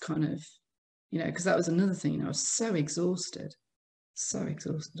 It's just kind of, you know, because that was another thing, you know, I was so exhausted all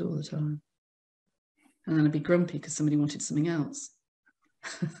the time. And then I'd be grumpy because somebody wanted something else,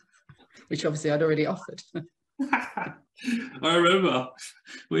 which obviously I'd already offered. I remember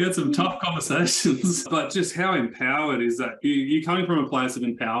we had some tough conversations, but just how empowered is that? You're coming from a place of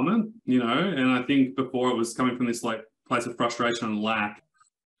empowerment, you know, and I think before it was coming from this like place of frustration and lack.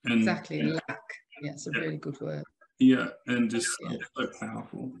 And exactly, lack. Yeah, it's a really good word. Yeah, and just so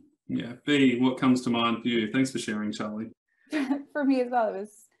powerful. Yeah. B, what comes to mind for you? Thanks for sharing, Charlie. For me as well, it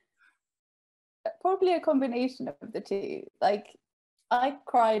was probably a combination of the two. Like, I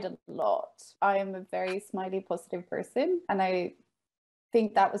cried a lot. I am a very smiley, positive person, and I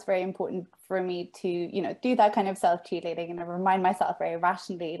think that was very important for me to, you know, do that kind of self-cheerleading and remind myself very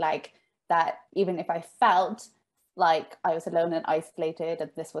rationally, like, that even if I felt like I was alone and isolated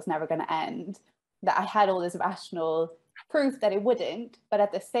and this was never going to end, that I had all this rational proof that it wouldn't. But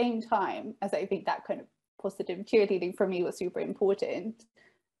at the same time, as I think that kind of positive cheerleading for me was super important,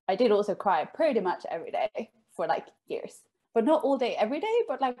 I did also cry pretty much every day for like years. But not all day, every day,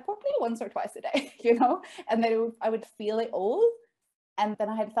 but like probably once or twice a day, you know? And then I would feel it all, and then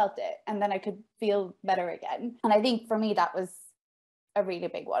I had felt it, and then I could feel better again. And I think for me, that was a really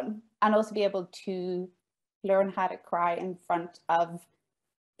big one. And also be able to learn how to cry in front of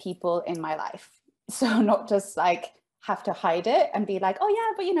people in my life. So not just like have to hide it and be like, oh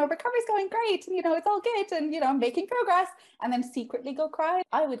yeah, but you know, recovery's going great, and you know, it's all good, and you know, I'm making progress, and then secretly go cry.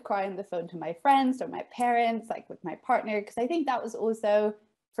 I would cry on the phone to my friends or my parents, like with my partner, because I think that was also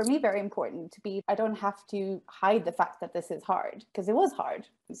for me very important to be, I don't have to hide the fact that this is hard, because it was hard.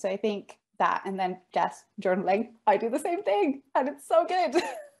 So I think that, and then just journaling, I do the same thing, and it's so good.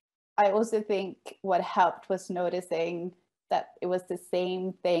 I also think what helped was noticing that it was the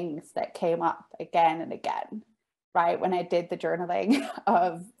same things that came up again and again. Right, when I did the journaling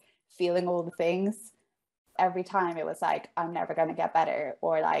of feeling all the things, every time it was like, I'm never going to get better,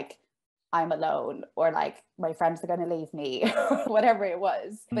 or like, I'm alone, or like, my friends are going to leave me, whatever it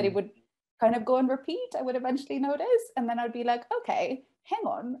was. But it would kind of go on repeat. I would eventually notice. And then I'd be like, okay, hang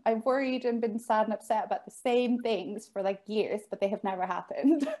on. I've worried and been sad and upset about the same things for like years, but they have never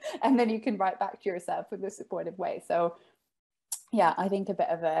happened. And then you can write back to yourself in a supportive way. So yeah, I think a bit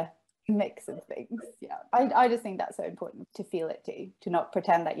of a mix of things. Yeah, I just think that's so important, to feel it too, to not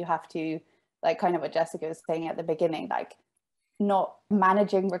pretend that you have to, like kind of what Jessica was saying at the beginning, like not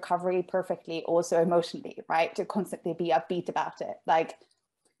managing recovery perfectly also emotionally, right, to constantly be upbeat about it. Like,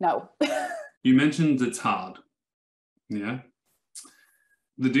 no. You mentioned it's hard. Yeah,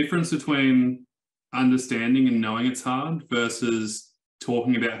 the difference between understanding and knowing it's hard versus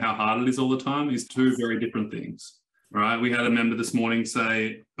talking about how hard it is all the time is two very different things. Right, we had a member this morning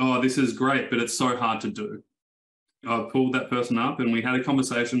say, oh, this is great, but it's so hard to do. I pulled that person up and we had a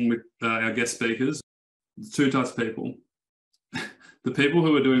conversation with our guest speakers. Two types of people. The people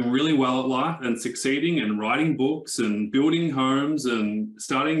who are doing really well at life and succeeding and writing books and building homes and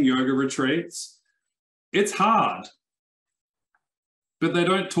starting yoga retreats. It's hard, but they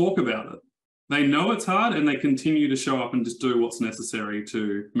don't talk about it. They know it's hard and they continue to show up and just do what's necessary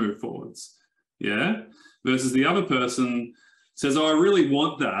to move forwards. Yeah. Versus the other person says, oh, I really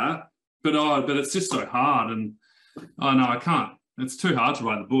want that, but it's just so hard. And oh no, I can't. It's too hard to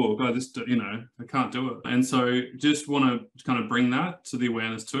write the book. I can't do it. And so just want to kind of bring that to the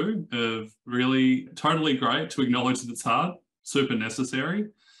awareness too, of really totally great to acknowledge that it's hard, super necessary,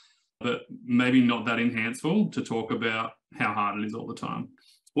 but maybe not that enhanceful to talk about how hard it is all the time.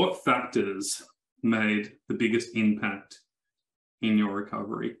 What factors made the biggest impact in your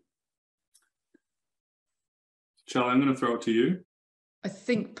recovery? Charlie, I'm going to throw it to you. I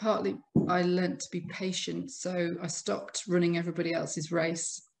think partly I learnt to be patient. So I stopped running everybody else's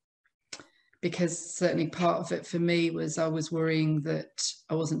race, because certainly part of it for me was I was worrying that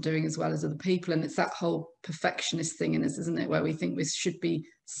I wasn't doing as well as other people. And it's that whole perfectionist thing in us, isn't it? Where we think we should be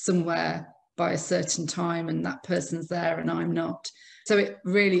somewhere by a certain time and that person's there and I'm not. So it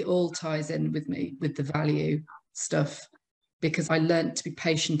really all ties in with me, with the value stuff, because I learned to be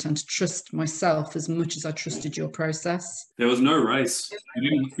patient and to trust myself as much as I trusted your process. There was no race.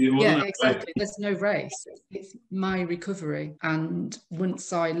 Yeah, exactly. There's no race. It's my recovery. And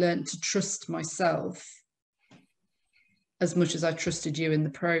once I learned to trust myself as much as I trusted you in the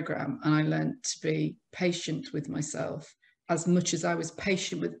program, and I learned to be patient with myself as much as I was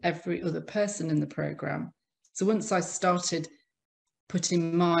patient with every other person in the program. So once I started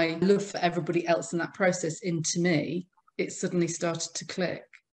putting my love for everybody else in that process into me, it suddenly started to click,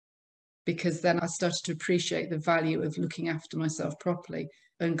 because then I started to appreciate the value of looking after myself properly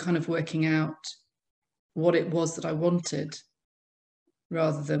and kind of working out what it was that I wanted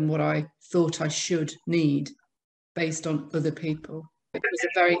rather than what I thought I should need based on other people. It was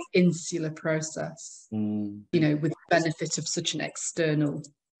a very insular process, you know, with the benefit of such an external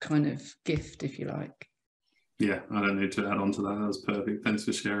kind of gift, if you like. Yeah, I don't need to add on to that. That was perfect. Thanks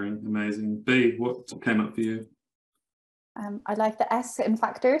for sharing. Amazing. B, what came up for you? I like the S in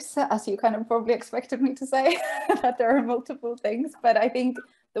factors, as you kind of probably expected me to say, that there are multiple things. But I think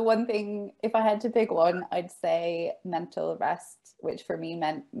the one thing, if I had to pick one, I'd say mental rest, which for me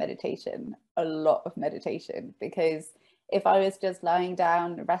meant meditation, a lot of meditation. Because if I was just lying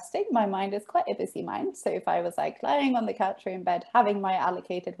down resting, my mind is quite a busy mind. So if I was like lying on the couch or in bed, having my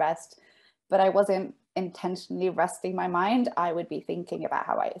allocated rest, but I wasn't intentionally resting my mind, I would be thinking about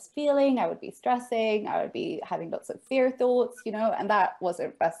how I was feeling, I would be stressing, I would be having lots of fear thoughts, you know, and that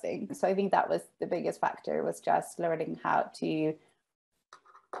wasn't resting. So I think that was the biggest factor, was just learning how to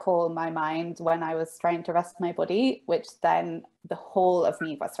calm my mind when I was trying to rest my body, which then the whole of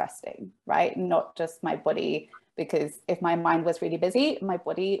me was resting, right? Not just my body, because if my mind was really busy, my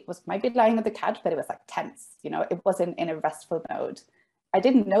body might be lying on the couch, but it was like tense, you know, it wasn't in a restful mode. I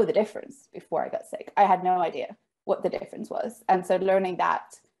didn't know the difference before I got sick. I had no idea what the difference was. And so learning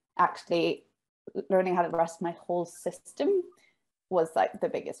that, actually learning how to rest my whole system, was like the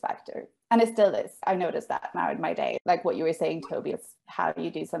biggest factor. And it still is. I noticed that now in my day. Like what you were saying, Toby, it's how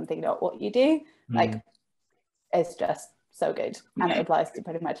you do something, not what you do. Like, it's just so good. And it applies to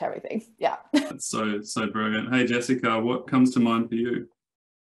pretty much everything. Yeah. That's so brilliant. Hey, Jessica, what comes to mind for you?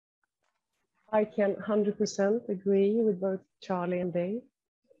 I can 100% agree with both Charlie and Dave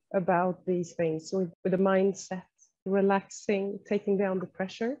about these things, with the mindset, relaxing, taking down the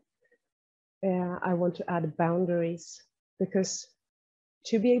pressure. I want to add boundaries, because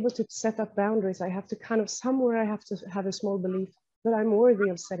to be able to set up boundaries, I have to kind of, somewhere I have to have a small belief that I'm worthy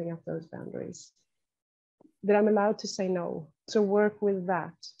of setting up those boundaries, that I'm allowed to say no. So work with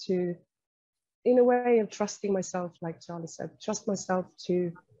that to, in a way of trusting myself, like Charlie said, trust myself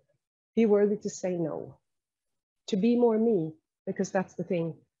to be worthy to say no, to be more me, because that's the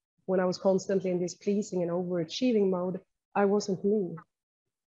thing. When I was constantly in this pleasing and overachieving mode, I wasn't me.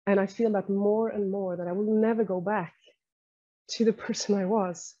 And I feel that more and more, that I will never go back to the person I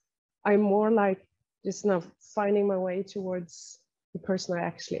was. I'm more like just now finding my way towards the person I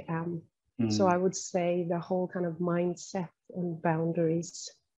actually am. So I would say the whole kind of mindset and boundaries,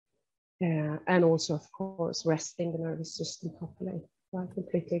 and also, of course, resting the nervous system properly. I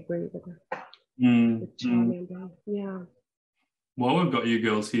completely agree with that. With Charlie and Dave. Yeah. Well, we've got you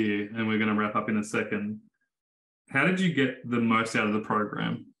girls here, and we're going to wrap up in a second. How did you get the most out of the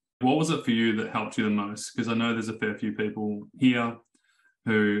program? What was it for you that helped you the most? Because I know there's a fair few people here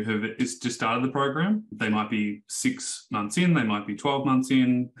who have just started the program. They might be 6 months in, they might be 12 months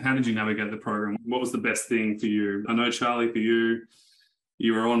in. How did you navigate the program? What was the best thing for you? I know, Charlie, for you,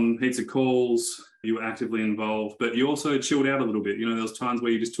 you were on heaps of calls, you were actively involved, but you also chilled out a little bit. You know, there was times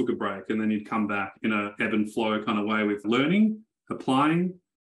where you just took a break and then you'd come back in a ebb and flow kind of way with learning, applying,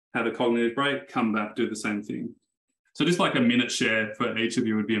 have a cognitive break, come back, do the same thing. So just like a minute share for each of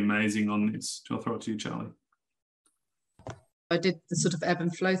you would be amazing on this. I'll throw it to you, Charlie. I did the sort of ebb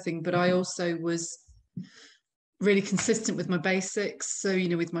and flow thing, but I also was really consistent with my basics. So, you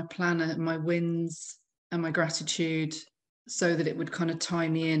know, with my planner and my wins and my gratitude, so that it would kind of tie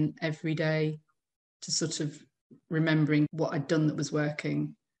me in every day to sort of remembering what I'd done that was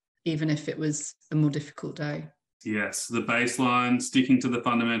working, even if it was a more difficult day. Yes, the baseline, sticking to the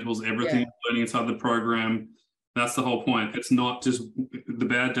fundamentals, everything learning inside the program. That's the whole point. It's not just the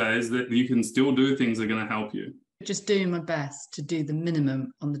bad days, that you can still do things that are going to help you. Just doing my best to do the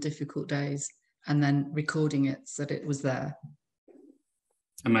minimum on the difficult days and then recording it so that it was there.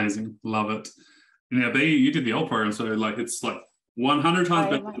 Amazing. Love it. Now, B, you did the old program, so like it's like 100 times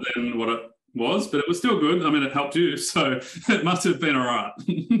better than what it was, but it was still good. I mean, it helped you, so it must have been all right.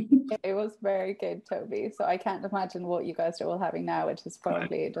 It was very good, Toby. So I can't imagine what you guys are all having now, which is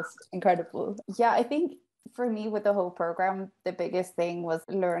probably just incredible. Yeah, I think for me with the whole program, the biggest thing was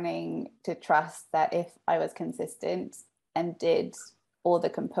learning to trust that if I was consistent and did all the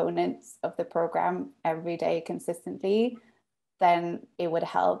components of the program every day consistently, then it would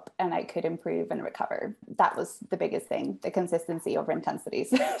help and I could improve and recover. That was the biggest thing, the consistency over intensity.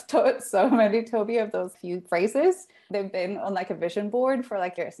 So many, Toby, of those few phrases, they've been on like a vision board for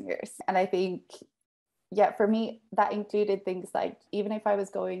like years and years. And I think, yeah, for me, that included things like, even if I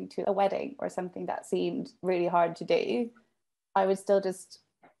was going to a wedding or something that seemed really hard to do, I would still just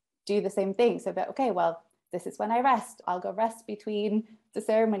do the same thing. So that, okay, well, this is when I rest. I'll go rest between the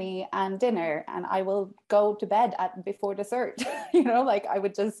ceremony and dinner, and I will go to bed before dessert. You know, like I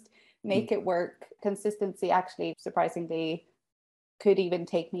would just make it work. Consistency actually, surprisingly, could even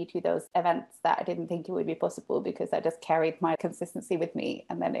take me to those events that I didn't think it would be possible, because I just carried my consistency with me,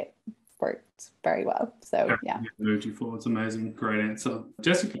 and then it worked very well. So yeah. Moved you forward. It's amazing. Great answer.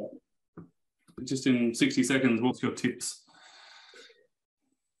 Jessica, just in 60 seconds, what's your tips?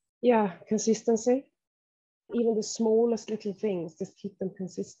 Yeah, consistency. Even the smallest little things, just keep them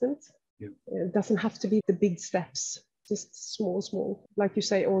consistent. Yep. It doesn't have to be the big steps, just small, like you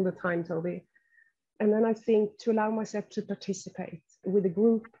say all the time, Toby. And then I think to allow myself to participate with a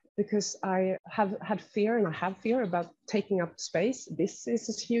group, because I have had fear, and I have fear about taking up space. This is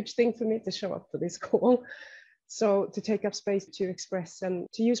a huge thing for me to show up for this call. So to take up space, to express and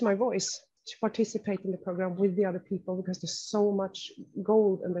to use my voice, to participate in the program with the other people, because there's so much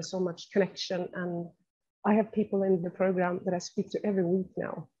gold and there's so much connection. And I have people in the program that I speak to every week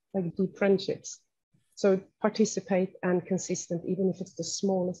now, like deep friendships. So participate and consistent, even if it's the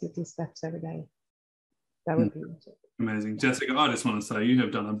smallest little steps every day. That would be amazing. Jessica, I just want to say you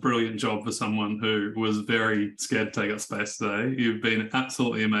have done a brilliant job for someone who was very scared to take up space today. You've been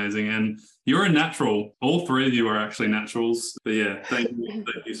absolutely amazing, and you're a natural. All three of you are actually naturals. But yeah, thank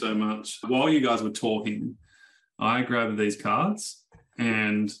you so much. While you guys were talking, I grabbed these cards,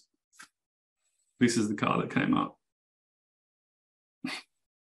 and this is the card that came up.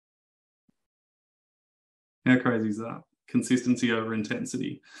 How crazy is that? Consistency over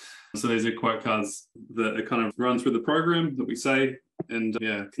intensity. So these are quote cards that kind of run through the program that we say, and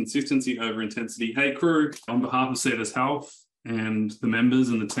yeah, consistency over intensity. Hey crew, on behalf of CFS Health and the members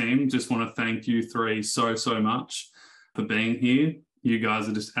and the team, just want to thank you three so much for being here. You guys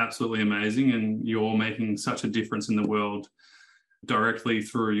are just absolutely amazing, and you're making such a difference in the world directly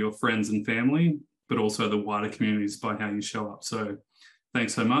through your friends and family, but also the wider communities by how you show up. So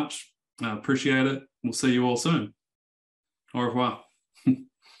thanks so much. I appreciate it. We'll see you all soon. Au revoir.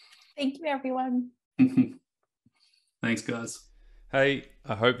 Thank you, everyone. Thanks, guys. Hey,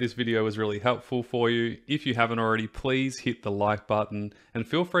 I hope this video was really helpful for you. If you haven't already, please hit the like button and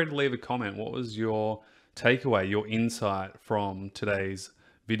feel free to leave a comment. What was your takeaway, your insight from today's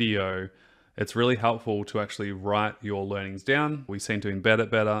video? It's really helpful to actually write your learnings down. We seem to embed it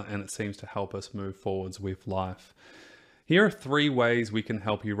better, and it seems to help us move forwards with life. Here are 3 ways we can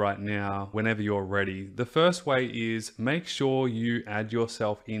help you right now whenever you're ready. The first way is make sure you add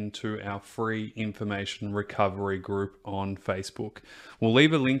yourself into our free information recovery group on Facebook. We'll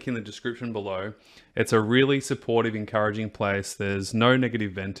leave a link in the description below. It's a really supportive, encouraging place. There's no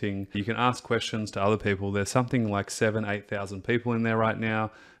negative venting. You can ask questions to other people. There's something like 7,000-8,000 people in there right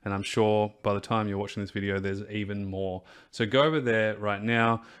now. And I'm sure by the time you're watching this video, there's even more. So go over there right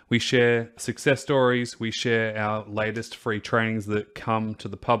now. We share success stories. We share our latest free trainings that come to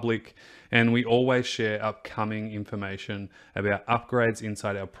the public. And we always share upcoming information about upgrades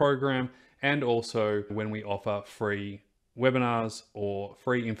inside our program, and also when we offer free webinars or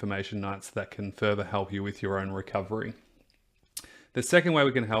free information nights that can further help you with your own recovery. The second way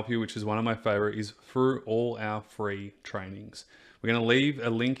we can help you, which is one of my favorite, is through all our free trainings. We're going to leave a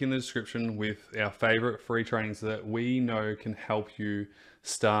link in the description with our favorite free trainings that we know can help you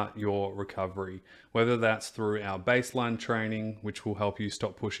start your recovery, whether that's through our baseline training, which will help you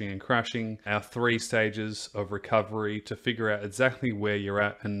stop pushing and crashing, our 3 stages of recovery to figure out exactly where you're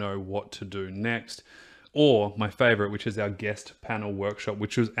at and know what to do next, or my favorite, which is our guest panel workshop,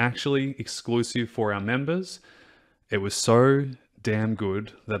 which was actually exclusive for our members. It was so damn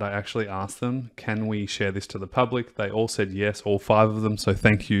good that I actually asked them, can we share this to the public? They all said yes, all 5 of them. So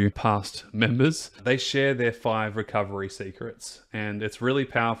thank you, past members. They share their 5 recovery secrets, and it's really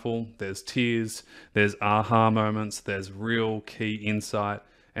powerful. There's tears, there's aha moments, there's real key insight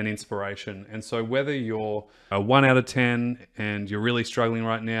and inspiration. And so whether you're a 1 out of 10 and you're really struggling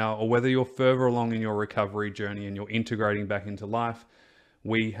right now, or whether you're further along in your recovery journey and you're integrating back into life,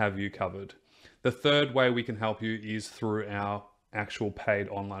 we have you covered. The third way we can help you is through our actual paid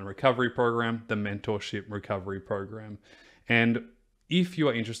online recovery program, the Mentorship Recovery Program. And if you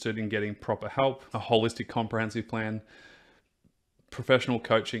are interested in getting proper help, a holistic comprehensive plan, professional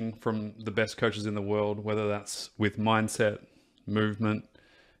coaching from the best coaches in the world, whether that's with mindset, movement,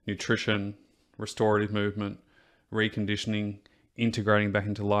 nutrition, restorative movement, reconditioning, integrating back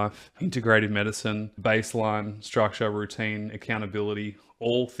into life, integrative medicine, baseline, structure, routine, accountability,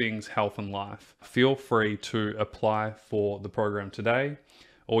 all things health and life, feel free to apply for the program today.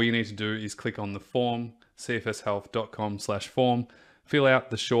 All you need to do is click on the form, cfshealth.com/form, fill out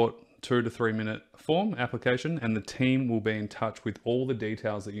the short 2 to 3 minute form application, and the team will be in touch with all the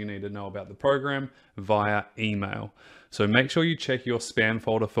details that you need to know about the program via email. So make sure you check your spam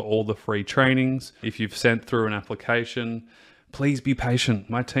folder for all the free trainings. If you've sent through an application, please be patient.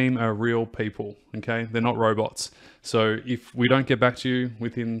 My team are real people, okay? They're not robots. So if we don't get back to you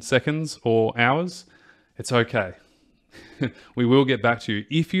within seconds or hours, it's okay. We will get back to you.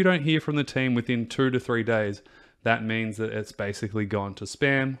 If you don't hear from the team within 2 to 3 days, that means that it's basically gone to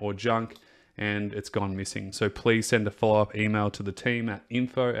spam or junk and it's gone missing. So please send a follow-up email to the team at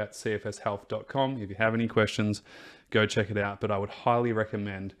info@cfshealth.com. If you have any questions, go check it out. But I would highly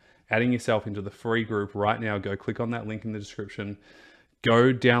recommend adding yourself into the free group right now. Go click on that link in the description.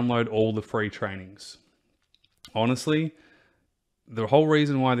 Go download all the free trainings. Honestly, the whole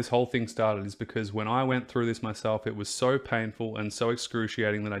reason why this whole thing started is because when I went through this myself, it was so painful and so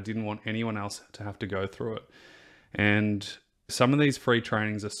excruciating that I didn't want anyone else to have to go through it. And some of these free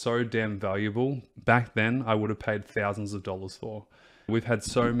trainings are so damn valuable. Back then, I would have paid thousands of dollars for. We've had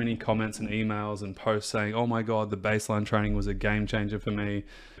so many comments and emails and posts saying, oh my God, the baseline training was a game changer for me.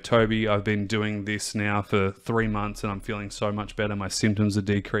 Toby, I've been doing this now for 3 months and I'm feeling so much better. My symptoms are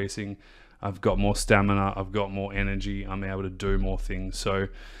decreasing. I've got more stamina. I've got more energy. I'm able to do more things. So,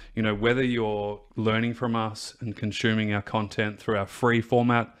 you know, whether you're learning from us and consuming our content through our free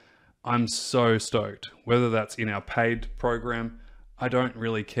format, I'm so stoked. Whether that's in our paid program, I don't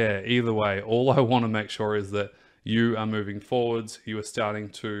really care. Either way, all I want to make sure is that you are moving forwards. You are starting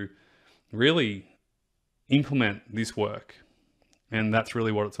to really implement this work. And that's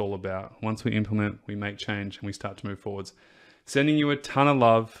really what it's all about. Once we implement, we make change and we start to move forwards. Sending you a ton of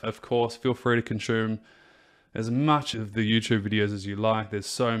love. Of course, feel free to consume as much of the YouTube videos as you like. There's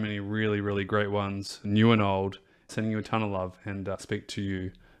so many really, really great ones, new and old. Sending you a ton of love and speak to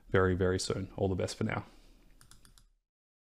you very, very soon. All the best for now.